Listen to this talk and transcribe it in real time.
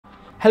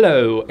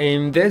Hello,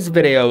 in this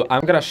video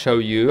I'm gonna show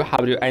you how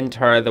to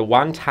enter the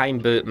one-time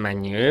boot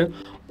menu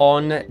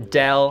on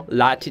DELL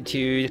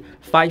Latitude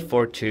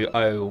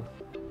 5420.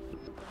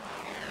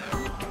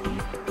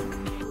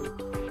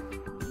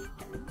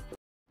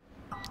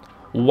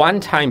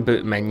 One-time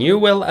boot menu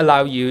will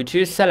allow you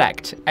to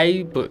select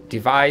a boot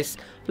device,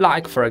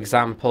 like for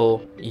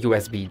example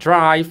USB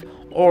drive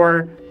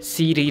or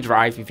CD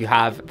drive if you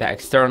have the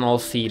external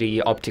CD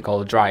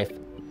optical drive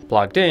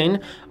plugged in,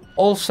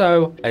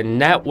 also a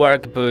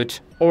network boot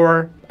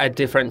or a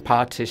different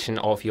partition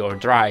of your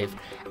drive.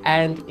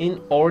 And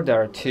in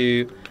order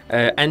to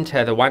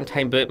enter the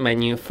one-time boot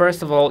menu,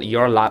 first of all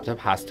your laptop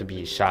has to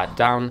be shut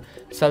down,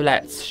 so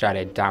let's shut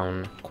it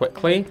down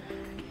quickly.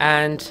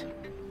 And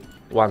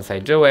once I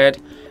do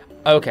it,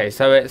 okay,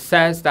 so it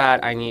says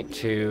that I need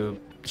to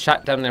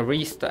shut down and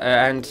restart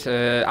and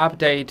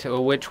update,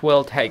 which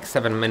will take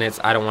 7 minutes.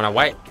 I don't want to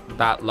wait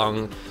that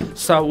long,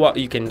 so what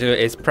you can do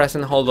is press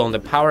and hold on the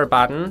power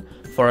button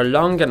for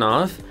long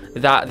enough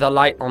that the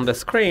light on the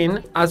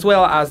screen as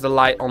well as the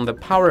light on the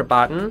power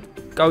button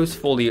goes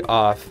fully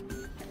off.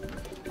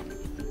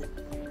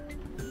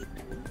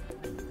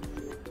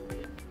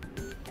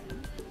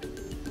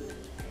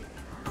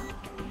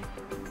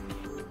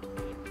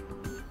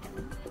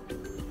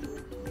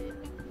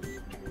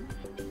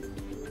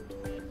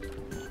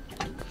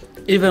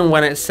 Even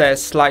when it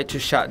says slide to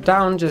shut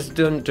down, just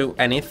don't do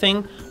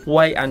anything.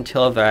 Wait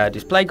until the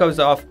display goes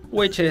off,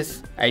 which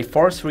is a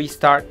forced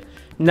restart.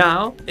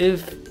 Now,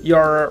 if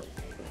your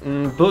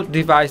boot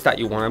device that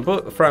you want to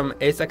boot from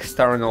is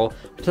external,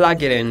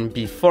 plug it in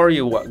before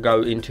you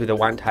go into the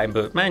one-time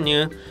boot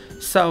menu.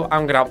 So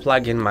I'm gonna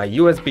plug in my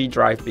USB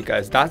drive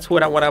because that's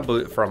what I want to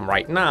boot from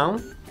right now.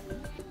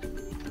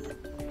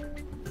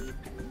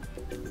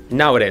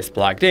 Now it is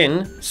plugged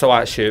in, so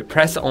I should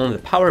press on the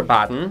power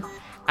button.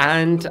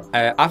 And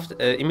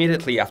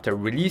immediately after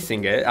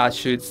releasing it, I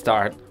should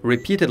start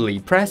repeatedly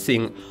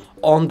pressing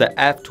on the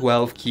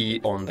F12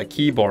 key on the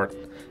keyboard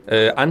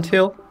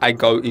until I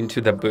go into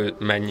the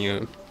boot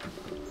menu.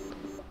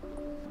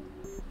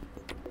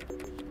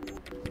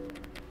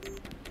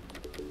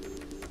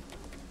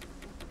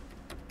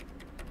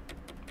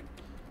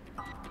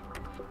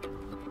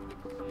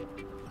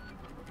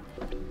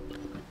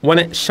 When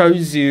it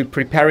shows you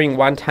preparing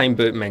one-time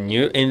boot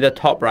menu in the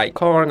top right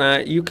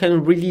corner, you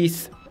can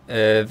release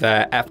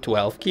the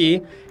F12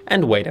 key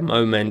and wait a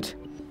moment.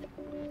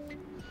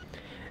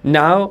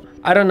 Now,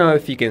 I don't know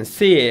if you can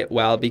see it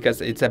well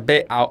because it's a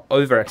bit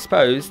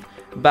overexposed,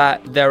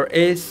 but there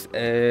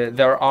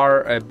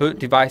are boot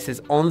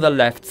devices on the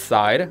left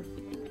side,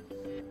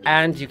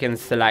 and you can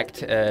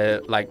select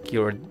like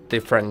your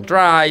different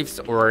drives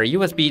or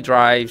USB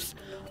drives.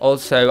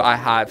 Also, I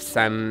have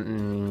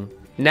some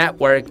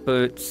network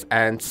boots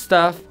and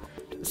stuff.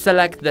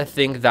 Select the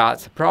thing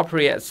that's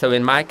appropriate, so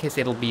in my case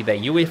it'll be the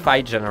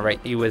UEFI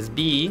generate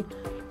USB,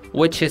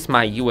 which is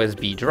my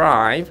USB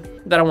drive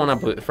that I want to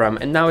boot from,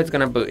 and now it's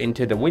gonna boot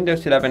into the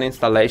Windows 11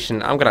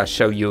 installation. I'm gonna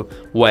show you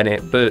when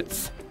it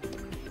boots.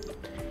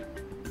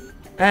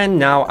 And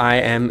now I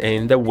am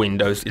in the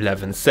Windows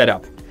 11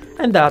 setup,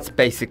 and that's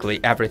basically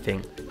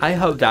everything. I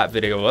hope that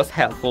video was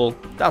helpful.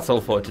 That's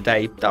all for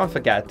today. Don't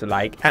forget to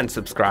like and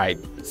subscribe.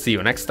 See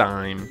you next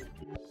time.